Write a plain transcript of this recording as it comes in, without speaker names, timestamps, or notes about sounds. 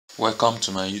Welcome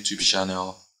to my YouTube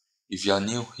channel. If you are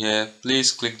new here,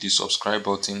 please click the subscribe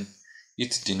button,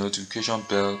 hit the notification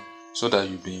bell so that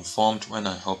you'll be informed when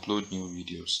I upload new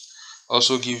videos.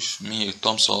 Also give me a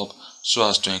thumbs up so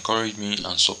as to encourage me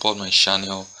and support my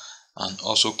channel, and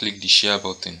also click the share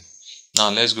button. Now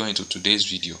let's go into today's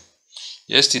video.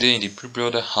 Yesterday in the Big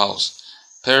Brother house,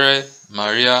 Pere,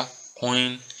 Maria,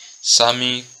 Queen,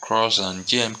 Sammie, Cross and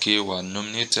JMK were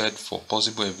nominated for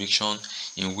possible eviction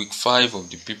in week 5 of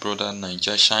the Big Brother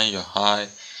Naija Shine Your Eye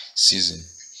season.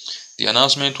 The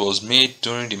announcement was made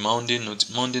during the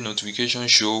Monday notification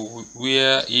show,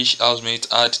 where each housemate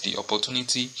had the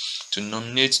opportunity to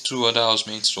nominate 2 other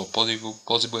housemates for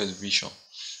possible eviction.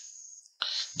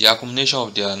 The accumulation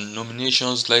of their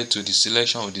nominations led to the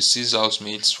selection of the 6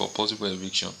 housemates for possible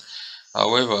eviction.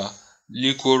 However,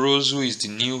 Licoroz, who is the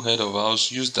new head of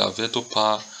house, used her veto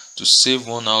power to save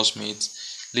 1 housemate,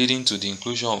 leading to the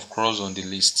inclusion of Cross on the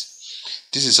list.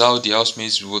 This is how the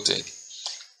housemates voted.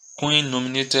 Queen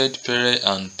nominated Pere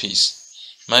and Peace.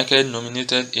 Michael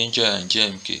nominated Angel and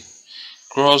JMK.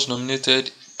 Cross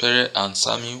nominated Pere and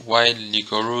Sammie, while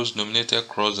Licoroz nominated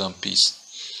Cross and Peace.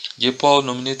 Paul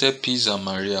nominated Peace and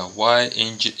Maria, while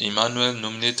Emmanuel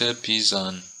nominated Peace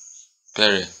and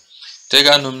Pere.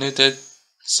 Tega nominated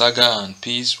Saga and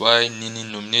Peace, while Nini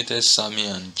nominated Sammie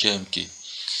and JMK.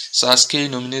 Sasuke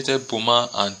nominated Boma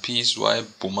and Peace, while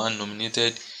Boma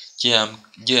nominated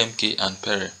JMK and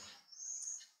Pere.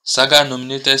 Saga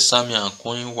nominated Sammie and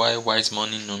Queen, while White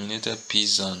Money nominated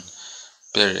Peace and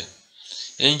Pere.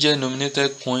 Angel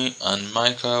nominated Queen and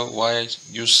Michael, while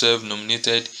Yusuf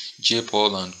nominated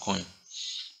Paul and Queen.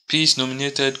 Peace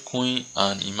nominated Queen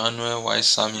and Emmanuel, while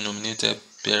Sammie nominated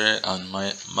Pere and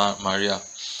Maria.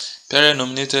 Pere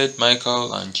nominated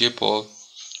Michael and Paul,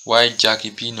 while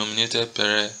Jackie P nominated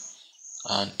Pere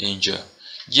and Angel.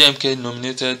 JMK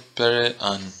nominated Pere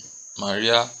and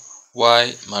Maria,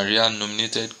 while Maria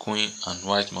nominated Queen and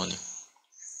White Money.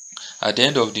 At the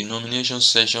end of the nomination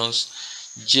sessions,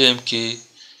 JMK,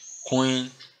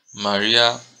 Queen,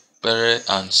 Maria, Pere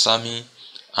and Sammie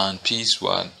and Peace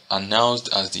were announced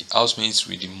as the housemates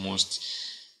with the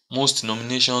most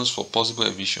nominations for possible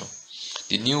eviction.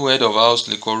 The new head of house,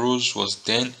 Licoroz, was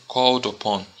then called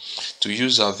upon to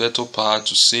use her veto power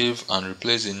to save and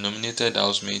replace a nominated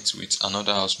housemate with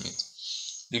another housemate.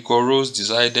 Licoroz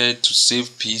decided to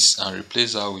save Peace and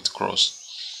replace her with Cross.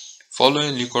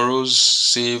 Following Licoroz's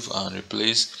save and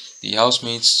replace, the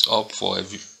housemates up for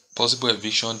possible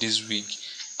eviction this week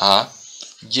are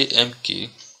JMK,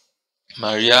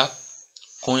 Maria,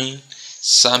 Queen,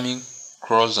 Sammie,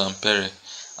 Cross and Pere.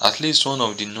 At least one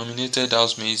of the nominated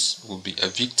housemates will be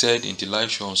evicted in the live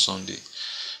show on Sunday.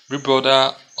 Big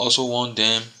Brother also warned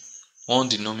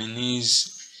the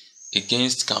nominees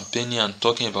against campaigning and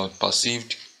talking about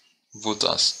perceived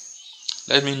voters.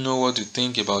 Let me know what you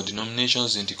think about the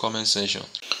nominations in the comment section.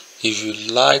 If you'd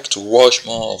like to watch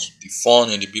more of the fun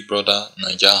in the Big Brother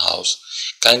Naija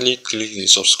house, kindly click the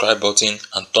subscribe button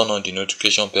and turn on the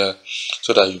notification bell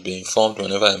so that you'll be informed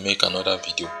whenever I make another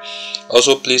video.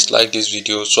 Also, please like this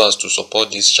video so as to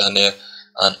support this channel,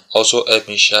 and also help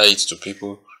me share it to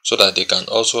people so that they can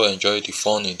also enjoy the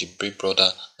fun in the Big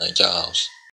Brother Naija house.